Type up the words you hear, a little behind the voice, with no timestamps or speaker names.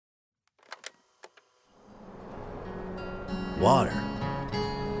Water.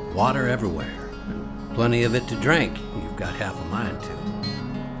 Water everywhere. And plenty of it to drink. You've got half a mind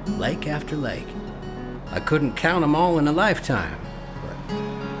to. Lake after lake. I couldn't count them all in a lifetime. But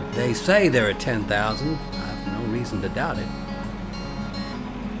if they say there are 10,000, I've no reason to doubt it.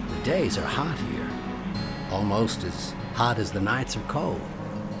 The days are hot here. Almost as hot as the nights are cold.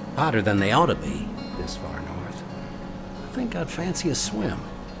 Hotter than they ought to be this far north. I think I'd fancy a swim.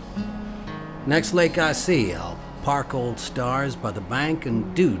 Next lake I see, I'll park Old Stars by the bank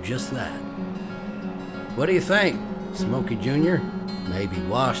and do just that. What do you think, Smokey Jr.? Maybe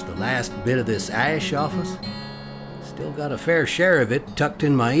wash the last bit of this ash off us? Still got a fair share of it tucked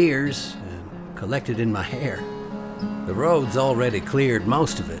in my ears and collected in my hair. The road's already cleared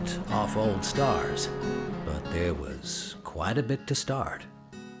most of it off Old Stars, but there was quite a bit to start.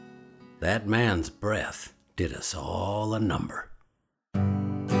 That man's breath did us all a number.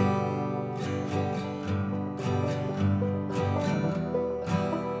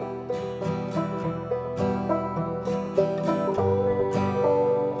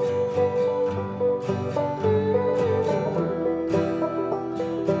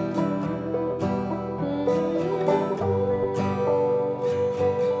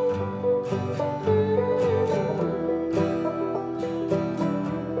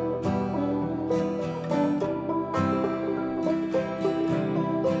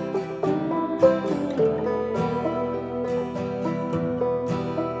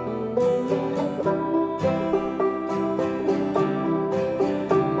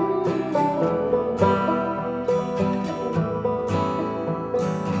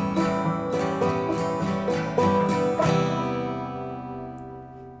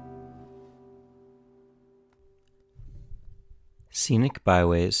 Scenic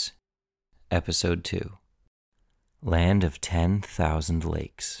Byways, Episode 2, Land of 10,000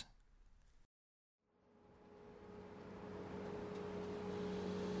 Lakes.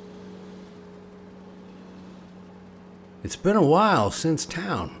 It's been a while since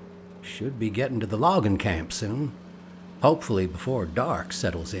town. Should be getting to the logging camp soon. Hopefully before dark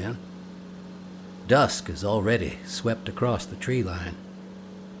settles in. Dusk is already swept across the tree line.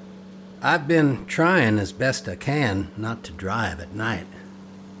 I've been trying as best I can not to drive at night.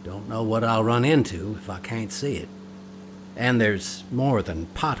 Don't know what I'll run into if I can't see it. And there's more than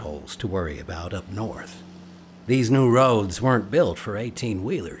potholes to worry about up north. These new roads weren't built for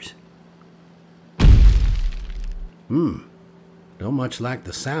 18-wheelers. Don't much like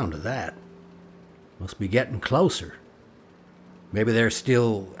the sound of that. Must be getting closer. Maybe they're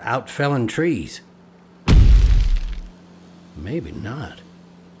still out felling trees. Maybe not.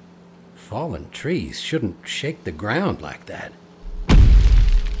 Fallen trees shouldn't shake the ground like that.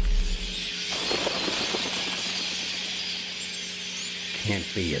 Can't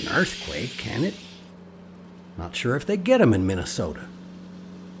be an earthquake, can it? Not sure if they get 'em in Minnesota.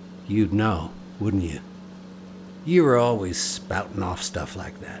 You'd know, wouldn't you? You were always spouting off stuff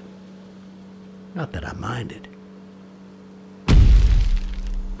like that. Not that I minded.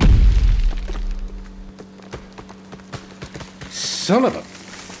 Son of a...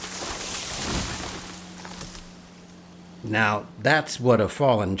 Now, that's what a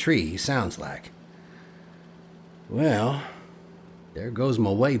fallen tree sounds like. Well, there goes my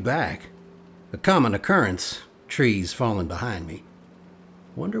way back. A common occurrence, trees falling behind me.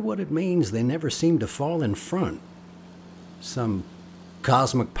 Wonder what it means they never seem to fall in front. Some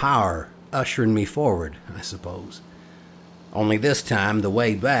cosmic power ushering me forward, I suppose. Only this time the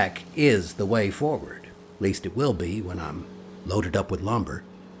way back is the way forward. At least it will be when I'm loaded up with lumber.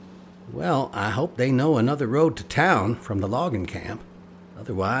 Well, I hope they know another road to town from the logging camp.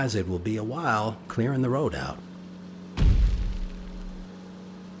 Otherwise, it will be a while clearing the road out.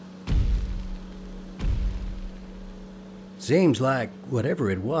 Seems like whatever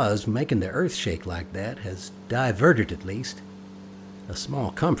it was making the earth shake like that has diverted at least. A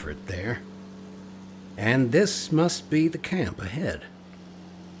small comfort there. And this must be the camp ahead.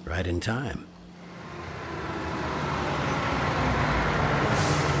 Right in time.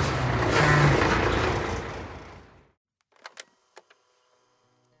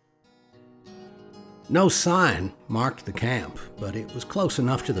 No sign marked the camp, but it was close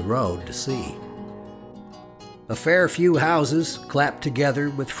enough to the road to see. A fair few houses clapped together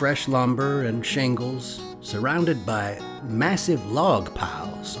with fresh lumber and shingles, surrounded by massive log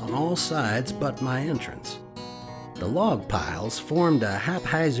piles on all sides but my entrance. The log piles formed a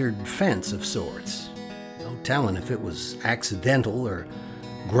haphazard fence of sorts. No telling if it was accidental or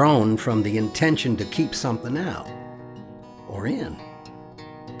grown from the intention to keep something out. Or in.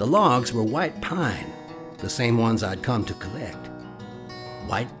 The logs were white pine, the same ones I'd come to collect.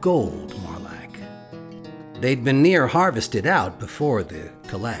 White gold, more like. They'd been near harvested out before the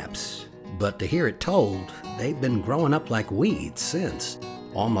collapse, but to hear it told, they've been growing up like weeds since,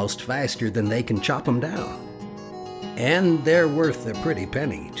 almost faster than they can chop them down. And they're worth a pretty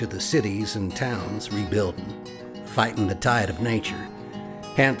penny to the cities and towns rebuilding, fighting the tide of nature,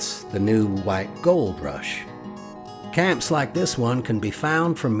 hence the new white gold rush. Camps like this one can be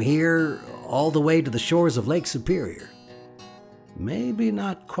found from here all the way to the shores of Lake Superior. Maybe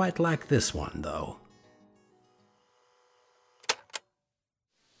not quite like this one, though.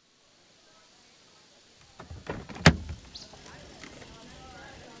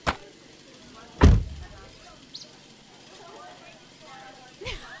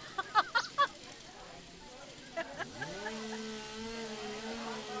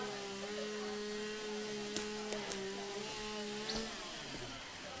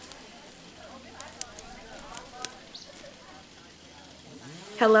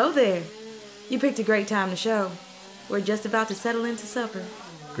 Hello there. You picked a great time to show. We're just about to settle into supper.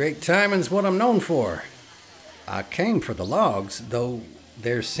 Great timing's what I'm known for. I came for the logs, though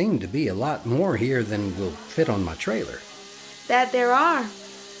there seem to be a lot more here than will fit on my trailer. That there are.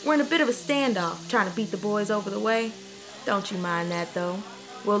 We're in a bit of a standoff, trying to beat the boys over the way. Don't you mind that, though.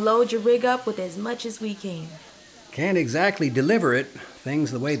 We'll load your rig up with as much as we can. Can't exactly deliver it, things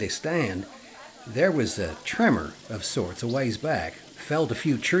the way they stand. There was a tremor of sorts a ways back. Felled a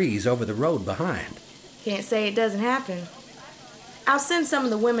few trees over the road behind. Can't say it doesn't happen. I'll send some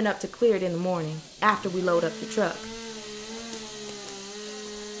of the women up to clear it in the morning, after we load up the truck.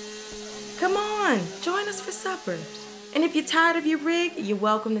 Come on, join us for supper. And if you're tired of your rig, you're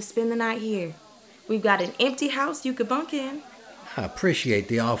welcome to spend the night here. We've got an empty house you could bunk in. I appreciate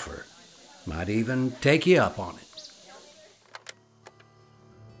the offer. Might even take you up on it.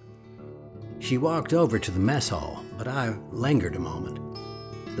 She walked over to the mess hall, but I lingered a moment.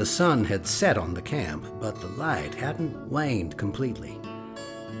 The sun had set on the camp, but the light hadn't waned completely.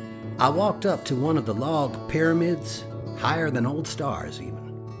 I walked up to one of the log pyramids, higher than old stars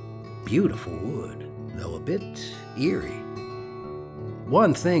even. Beautiful wood, though a bit eerie.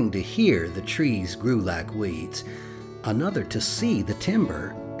 One thing to hear the trees grew like weeds, another to see the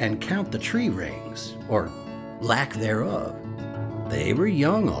timber and count the tree rings, or lack thereof. They were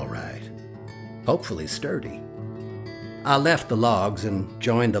young, all right. Hopefully sturdy. I left the logs and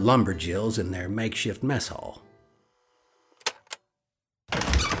joined the lumberjills in their makeshift mess hall.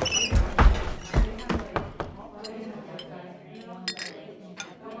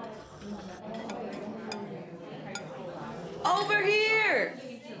 Over here!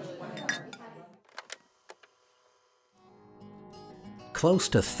 Close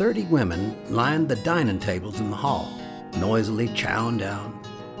to 30 women lined the dining tables in the hall, noisily chowing down.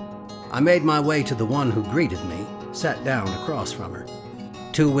 I made my way to the one who greeted me, sat down across from her.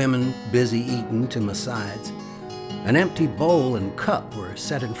 2 women busy eating to my sides. An empty bowl and cup were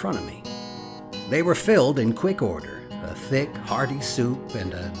set in front of me. They were filled in quick order, a thick, hearty soup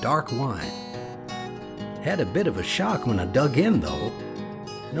and a dark wine. Had a bit of a shock when I dug in, though.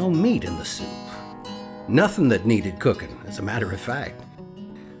 No meat in the soup. Nothing that needed cooking, as a matter of fact.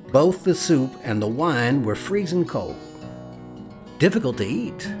 Both the soup and the wine were freezing cold. Difficult to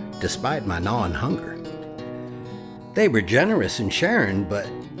eat, despite my gnawing hunger. They were generous in sharing, but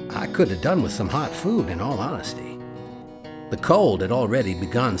I could have done with some hot food, in all honesty. The cold had already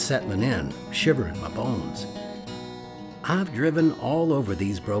begun settling in, shivering my bones. I've driven all over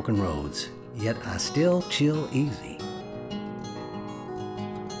these broken roads, yet I still chill easy.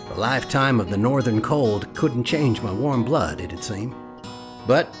 A lifetime of the northern cold couldn't change my warm blood, it'd seem.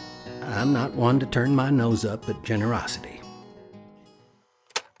 But I'm not one to turn my nose up at generosity.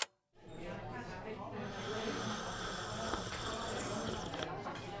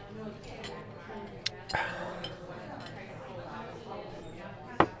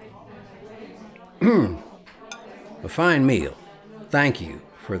 A fine meal. Thank you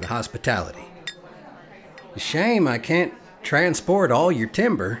for the hospitality. A shame I can't transport all your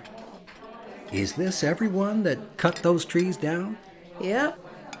timber. Is this everyone that cut those trees down? Yep,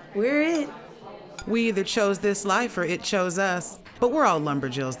 we're it. We either chose this life or it chose us. But we're all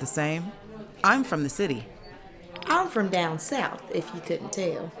lumberjills the same. I'm from the city. I'm from down south, if you couldn't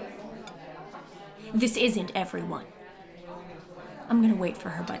tell. This isn't everyone. I'm gonna wait for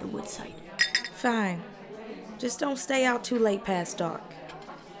her by the woodside. Fine. Just don't stay out too late past dark.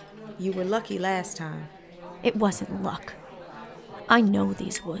 You were lucky last time. It wasn't luck. I know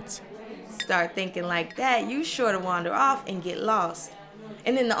these woods. Start thinking like that, you sure to wander off and get lost.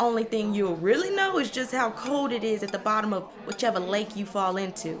 And then the only thing you'll really know is just how cold it is at the bottom of whichever lake you fall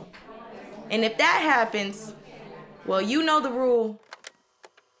into. And if that happens, well, you know the rule.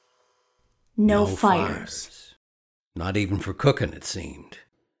 No fires. Not even for cooking, it seemed.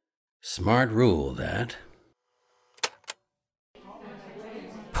 Smart rule, that.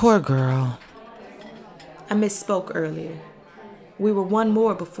 Poor girl. I misspoke earlier. We were one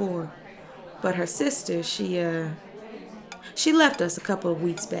more before, but her sister, she left us a couple of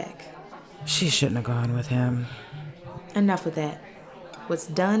weeks back. She shouldn't have gone with him. Enough of that. What's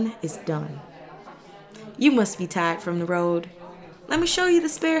done is done. You must be tired from the road. Let me show you the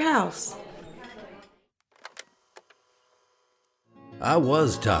spare house. I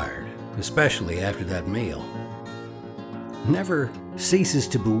was tired, especially after that meal. Never ceases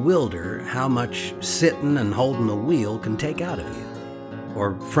to bewilder how much sitting and holding the wheel can take out of you,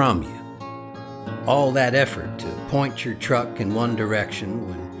 or from you. All that effort to point your truck in one direction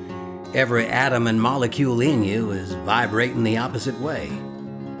when every atom and molecule in you is vibrating the opposite way,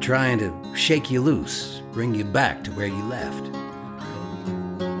 trying to shake you loose, bring you back to where you left.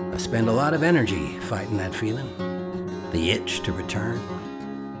 I spend a lot of energy fighting that feeling, the itch to return.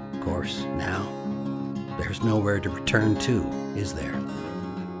 Of course, now, there's nowhere to return to, is there?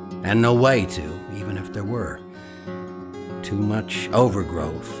 And no way to, even if there were. Too much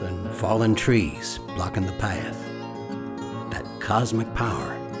overgrowth and fallen trees blocking the path. That cosmic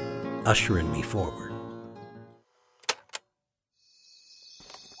power ushering me forward.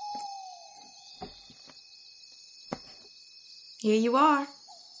 Here you are.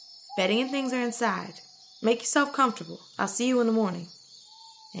 Bedding and things are inside. Make yourself comfortable. I'll see you in the morning.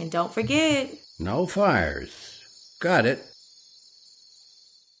 And don't forget... No fires. Got it.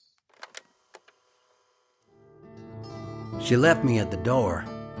 She left me at the door,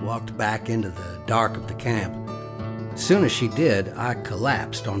 walked back into the dark of the camp. As soon as she did, I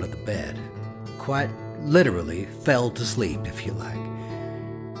collapsed onto the bed. Quite literally fell to sleep, if you like.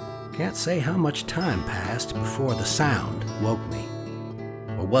 Can't say how much time passed before the sound woke me.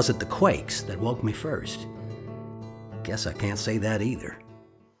 Or was it the quakes that woke me first? Guess I can't say that either.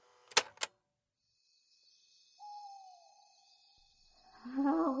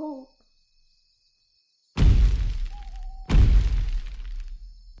 Help.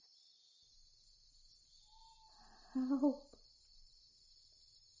 Help.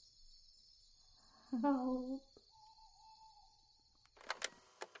 Help.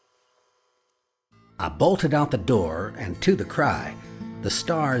 I bolted out the door, and to the cry, the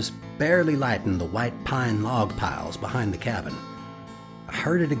stars barely lightened the white pine log piles behind the cabin. I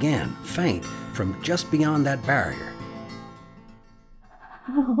heard it again, faint, from just beyond that barrier.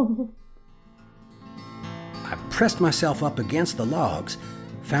 Help. I pressed myself up against the logs,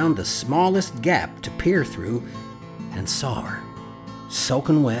 found the smallest gap to peer through, and saw her,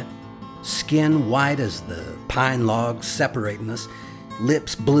 soaking wet, skin white as the pine logs separating us,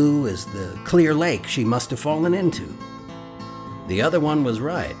 lips blue as the clear lake she must have fallen into. The other one was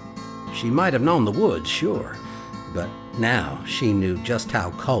right. She might have known the woods, sure, but now she knew just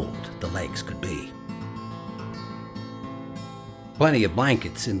how cold the lakes could be. Plenty of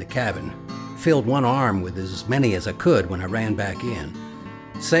blankets in the cabin. Filled one arm with as many as I could when I ran back in.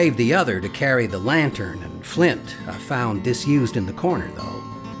 Saved the other to carry the lantern and flint I found disused in the corner, though.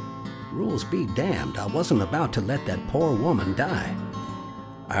 Rules be damned, I wasn't about to let that poor woman die.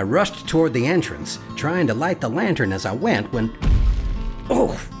 I rushed toward the entrance, trying to light the lantern as I went when...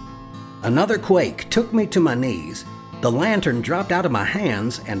 Oh! Another quake took me to my knees. The lantern dropped out of my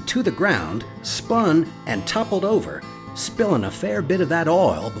hands and to the ground, spun and toppled over, spilling a fair bit of that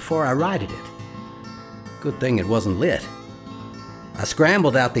oil before I righted it. Good thing it wasn't lit. I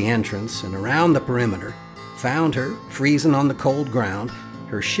scrambled out the entrance and around the perimeter, found her freezing on the cold ground,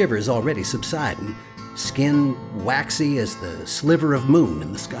 her shivers already subsiding, skin waxy as the sliver of moon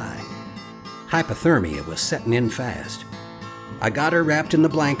in the sky. Hypothermia was setting in fast. I got her wrapped in the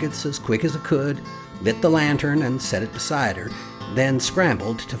blankets as quick as I could, lit the lantern and set it beside her, then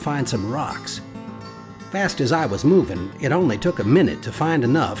scrambled to find some rocks. Fast as I was moving, it only took a minute to find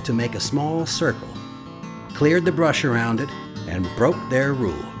enough to make a small circle. Cleared the brush around it and broke their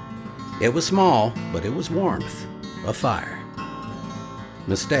rule. It was small, but it was warmth, a fire.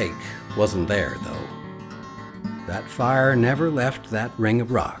 Mistake wasn't there, though. That fire never left that ring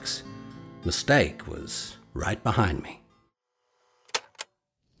of rocks. Mistake was right behind me.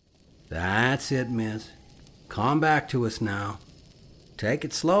 That's it, miss. Come back to us now. Take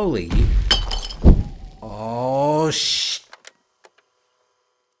it slowly. Oh, shh.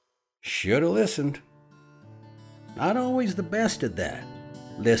 Should have listened. Not always the best at that,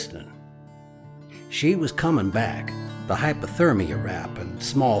 listening. She was coming back, the hypothermia wrap and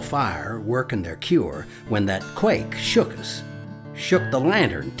small fire working their cure, when that quake shook us. Shook the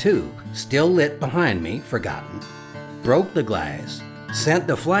lantern, too, still lit behind me, forgotten. Broke the glass, sent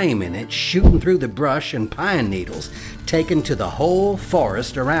the flame in it shooting through the brush and pine needles, taking to the whole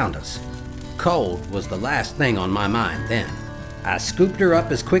forest around us. Cold was the last thing on my mind then. I scooped her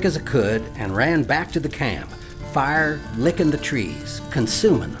up as quick as I could and ran back to the camp, fire licking the trees,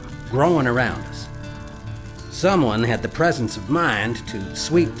 consuming them, growing around us. Someone had the presence of mind to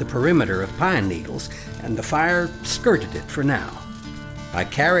sweep the perimeter of pine needles, and the fire skirted it for now. I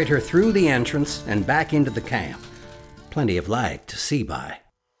carried her through the entrance and back into the camp. Plenty of light to see by.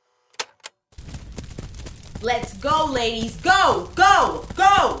 Let's go, ladies. Go, go,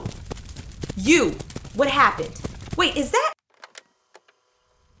 go! You, what happened? Wait, is that...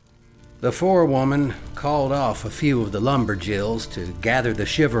 The forewoman called off a few of the lumberjills to gather the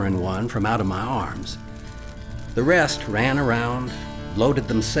shivering one from out of my arms. The rest ran around, loaded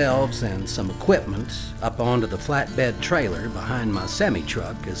themselves and some equipment up onto the flatbed trailer behind my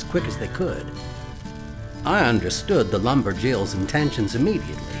semi-truck as quick as they could. I understood the lumberjills' intentions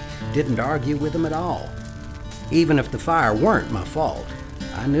immediately, didn't argue with them at all. Even if the fire weren't my fault,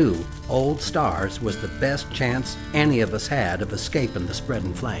 I knew Old Stars was the best chance any of us had of escaping the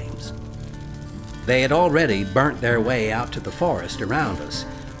spreading flames. They had already burnt their way out to the forest around us,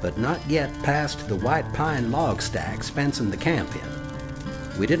 but not yet past the white pine log stacks fencing the camp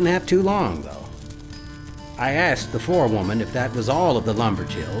in. We didn't have too long, though. I asked the forewoman if that was all of the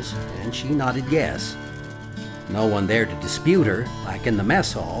lumberjills, and she nodded yes. No one there to dispute her, like in the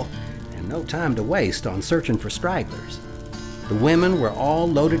mess hall, and no time to waste on searching for stragglers. The women were all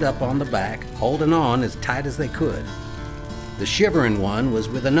loaded up on the back, holding on as tight as they could. The shivering one was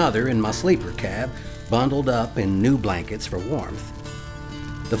with another in my sleeper cab, bundled up in new blankets for warmth.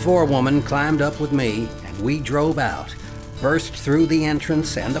 The forewoman climbed up with me, and we drove out, burst through the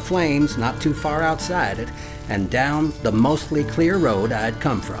entrance and the flames not too far outside it, and down the mostly clear road I'd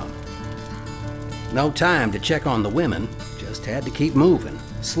come from. No time to check on the women, just had to keep moving,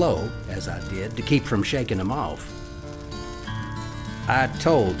 slow, as I did, to keep from shaking them off. I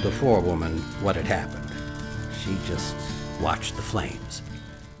told the forewoman what had happened. She just watched the flames.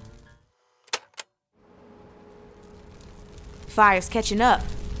 Fire's catching up.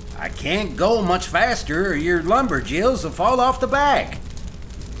 I can't go much faster or your lumberjills will fall off the back.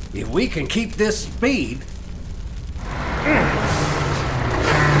 If we can keep this speed...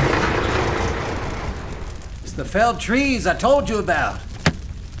 It's the felled trees I told you about.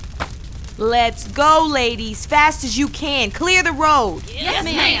 Let's go, ladies. Fast as you can. Clear the road. Yes,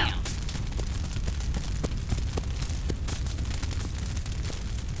 ma'am.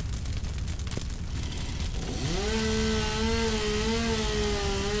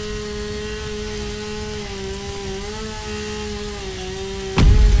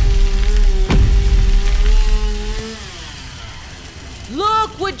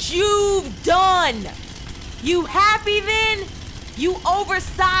 Look what you've done. You happy then? You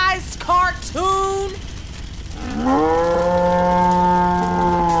oversized cartoon?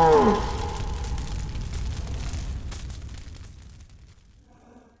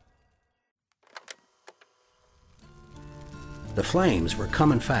 The flames were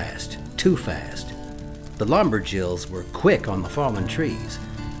coming fast, too fast. The lumberjills were quick on the fallen trees.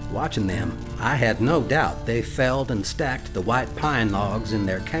 Watching them, I had no doubt they felled and stacked the white pine logs in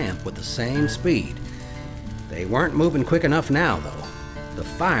their camp with the same speed. They weren't moving quick enough now, though. The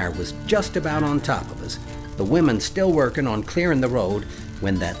fire was just about on top of us, the women still working on clearing the road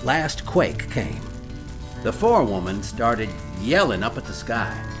when that last quake came. The forewoman started yelling up at the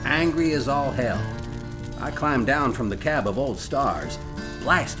sky, angry as all hell. I climbed down from the cab of Old Stars,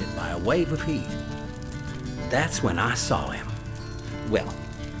 blasted by a wave of heat. That's when I saw him. Well,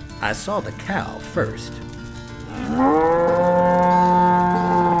 I saw the cow first.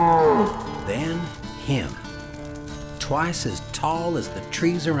 Then him. Twice as tall as the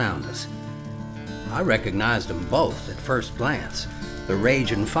trees around us. I recognized them both at first glance, the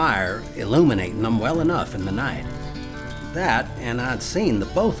raging fire illuminating them well enough in the night. That, and I'd seen the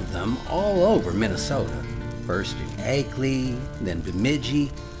both of them all over Minnesota, first in Akeley, then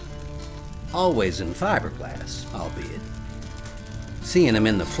Bemidji, always in fiberglass, albeit. Seeing them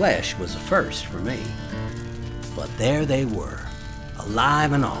in the flesh was a first for me. But there they were,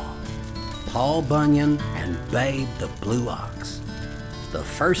 alive and all. Paul Bunyan and Babe the Blue Ox, the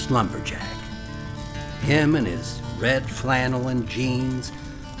first lumberjack. Him in his red flannel and jeans,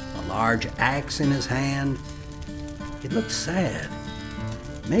 a large axe in his hand. He looked sad,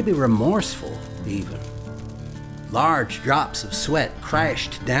 maybe remorseful even. Large drops of sweat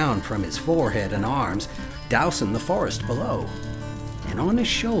crashed down from his forehead and arms, dousing the forest below. And on his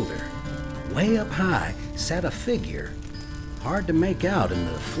shoulder, way up high, sat a figure, hard to make out in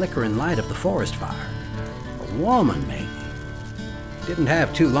the flickering light of the forest fire. A woman, maybe. didn't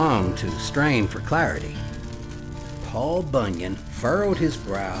have too long to strain for clarity. Paul Bunyan furrowed his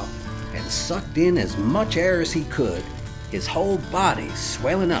brow and sucked in as much air as he could, his whole body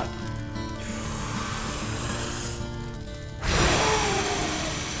swelling up.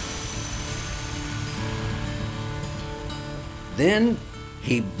 Then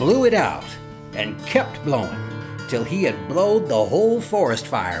he blew it out and kept blowing till he had blowed the whole forest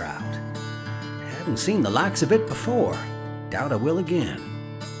fire out. Hadn't seen the likes of it before. Doubt I will again.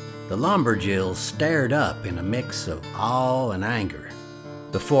 The Lumberjills stared up in a mix of awe and anger.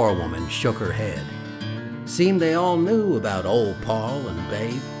 The forewoman shook her head. Seemed they all knew about old Paul and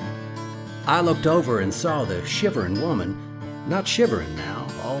Babe. I looked over and saw the shivering woman, not shivering now,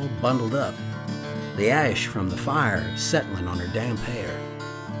 all bundled up, the ash from the fire settling on her damp hair.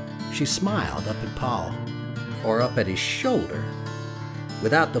 She smiled up at Paul, or up at his shoulder.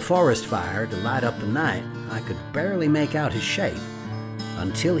 Without the forest fire to light up the night, I could barely make out his shape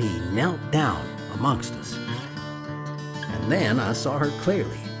until he knelt down amongst us. And then I saw her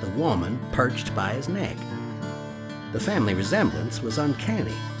clearly, the woman perched by his neck. The family resemblance was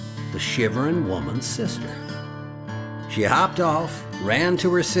uncanny, the shivering woman's sister. She hopped off, ran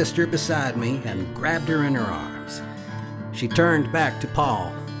to her sister beside me, and grabbed her in her arms. She turned back to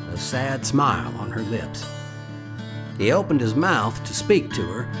Paul, a sad smile on her lips. He opened his mouth to speak to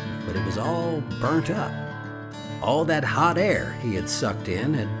her, but it was all burnt up. All that hot air he had sucked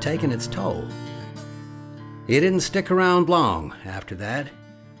in had taken its toll. He didn't stick around long after that,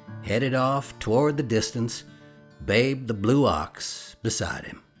 headed off toward the distance, Babe the blue ox beside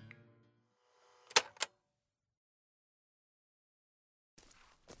him.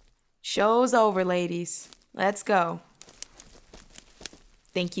 Show's over, ladies. Let's go.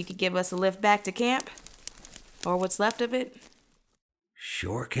 Think you could give us a lift back to camp? Or what's left of it?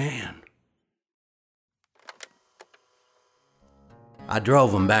 Sure can. I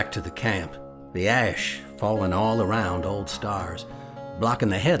drove them back to the camp, the ash falling all around old stars, blocking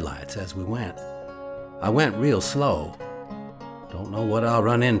the headlights as we went. I went real slow. Don't know what I'll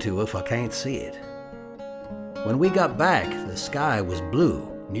run into if I can't see it. When we got back, the sky was blue,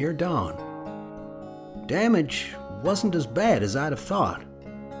 near dawn. Damage wasn't as bad as I'd have thought.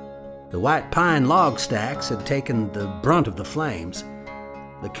 The white pine log stacks had taken the brunt of the flames.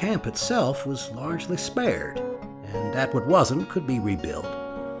 The camp itself was largely spared, and that what wasn't could be rebuilt.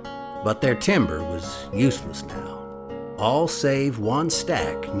 But their timber was useless now, all save one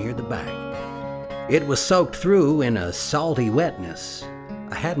stack near the back. It was soaked through in a salty wetness.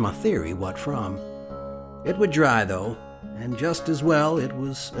 I had my theory what from. It would dry, though, and just as well it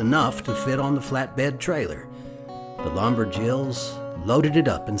was enough to fit on the flatbed trailer. The Lumberjills loaded it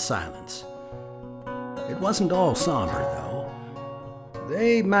up in silence. It wasn't all somber, though.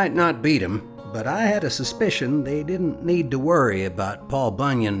 They might not beat 'em, but I had a suspicion they didn't need to worry about Paul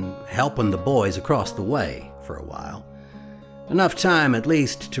Bunyan helping the boys across the way for a while. Enough time, at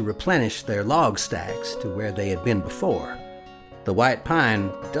least, to replenish their log stacks to where they had been before. The white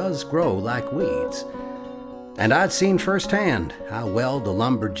pine does grow like weeds, and I'd seen firsthand how well the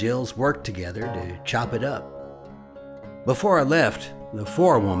Lumberjills worked together to chop it up. Before I left, the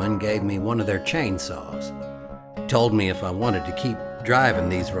forewoman gave me one of their chainsaws. Told me if I wanted to keep driving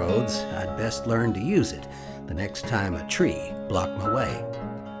these roads, I'd best learn to use it the next time a tree blocked my way.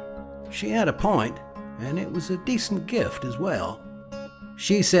 She had a point, and it was a decent gift as well.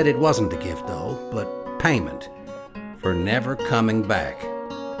 She said it wasn't a gift, though, but payment for never coming back.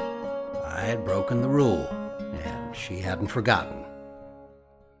 I had broken the rule, and she hadn't forgotten.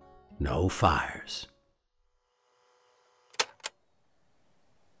 No fires.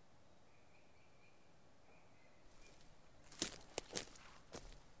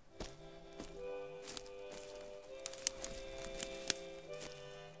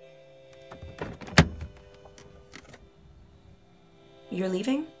 You're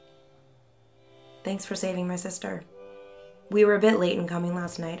leaving? Thanks for saving my sister. We were a bit late in coming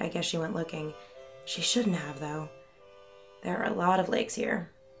last night. I guess she went looking. She shouldn't have, though. There are a lot of lakes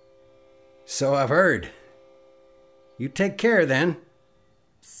here. So I've heard. You take care, then.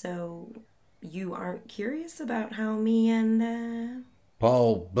 So, you aren't curious about how me and,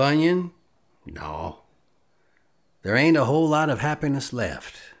 Paul Bunyan? No. There ain't a whole lot of happiness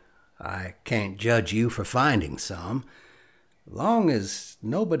left. I can't judge you for finding some. Long as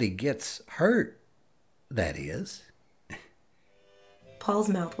nobody gets hurt, that is. Paul's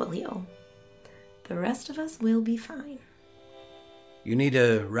mouth will heal. The rest of us will be fine. You need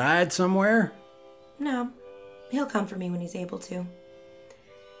a ride somewhere? No, he'll come for me when he's able to.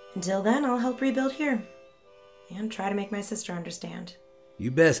 Until then, I'll help rebuild here. And try to make my sister understand.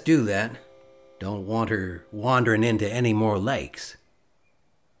 You best do that. Don't want her wandering into any more lakes.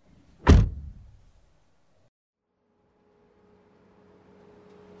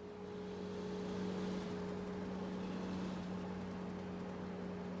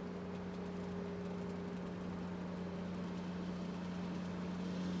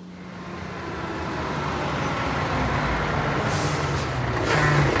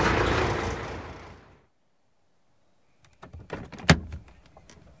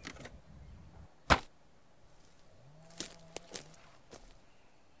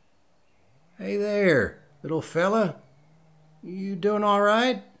 Hey there, little fella. You doing all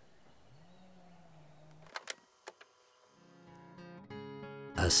right?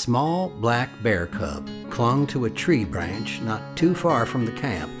 A small black bear cub clung to a tree branch not too far from the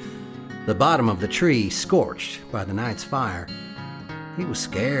camp, the bottom of the tree scorched by the night's fire. He was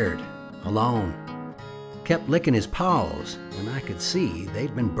scared, alone, kept licking his paws, and I could see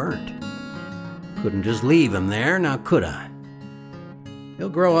they'd been burnt. Couldn't just leave him there, now could I? He'll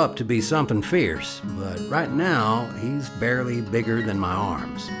grow up to be something fierce, but right now he's barely bigger than my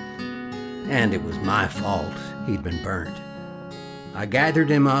arms. And it was my fault he'd been burnt. I gathered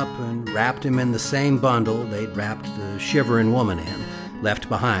him up and wrapped him in the same bundle they'd wrapped the shivering woman in, left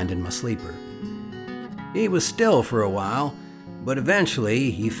behind in my sleeper. He was still for a while, but eventually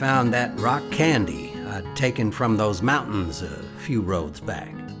he found that rock candy I'd taken from those mountains a few roads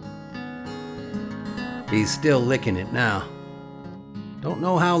back. He's still licking it now. Don't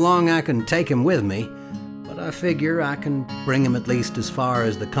know how long I can take him with me, but I figure I can bring him at least as far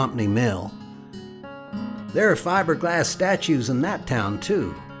as the company mill. There are fiberglass statues in that town,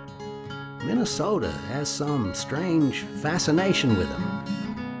 too. Minnesota has some strange fascination with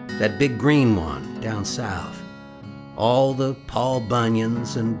them. That big green one down south. All the Paul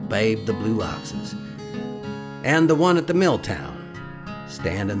Bunyans and Babe the Blue Oxes. And the one at the mill town,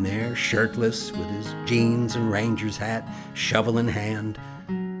 standing there shirtless with his jeans and ranger's hat, shovel in hand,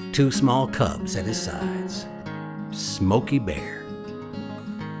 2 small cubs at his sides. Smokey Bear.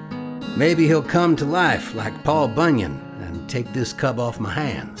 Maybe he'll come to life like Paul Bunyan and take this cub off my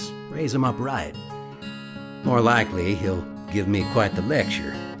hands, raise him up right. More likely, he'll give me quite the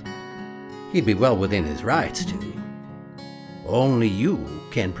lecture. He'd be well within his rights to. Only you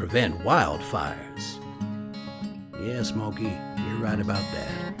can prevent wildfires. Yeah, Smokey, you're right about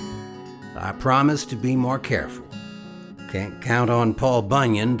that. I promise to be more careful. Can't count on Paul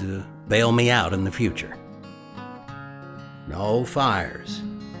Bunyan to bail me out in the future. No fires.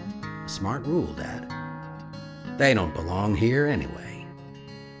 Smart rule, Dad. They don't belong here anyway.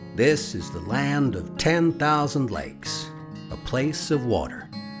 This is the land of 10,000 lakes, a place of water.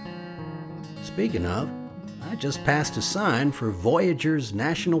 Speaking of, I just passed a sign for Voyageurs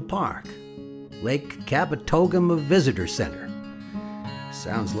National Park, Lake Capitogama Visitor Center.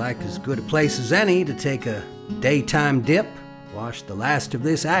 Sounds like as good a place as any to take a daytime dip, wash the last of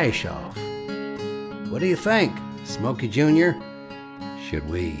this ash off. What do you think, Smokey Jr.? Should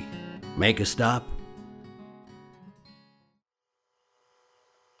we make a stop?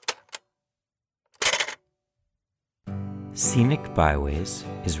 Scenic Byways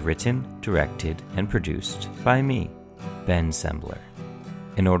is written, directed, and produced by me, Ben Sembler.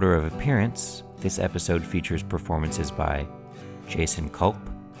 In order of appearance, this episode features performances by Jason Culp,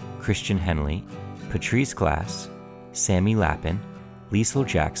 Christian Henley, Patrice Glass, Sammy Lappin, Liesl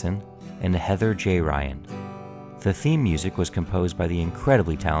Jackson, and Heather J. Ryan. The theme music was composed by the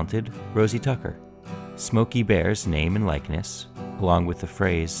incredibly talented Rosie Tucker. Smokey Bear's name and likeness, along with the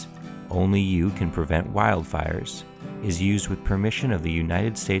phrase, "Only you can prevent wildfires," is used with permission of the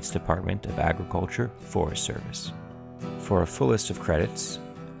United States Department of Agriculture Forest Service. For a full list of credits,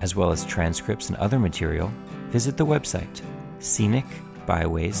 as well as transcripts and other material, visit the website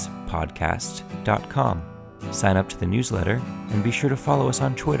scenicbywayspodcast.com. Sign up to the newsletter and be sure to follow us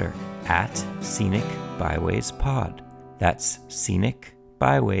on Twitter @ScenicBywaysPod. That's Scenic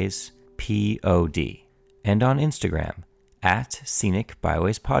Byways POD. And on Instagram @Scenic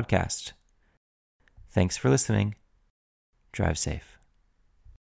Byways Podcast. Thanks for listening. Drive safe.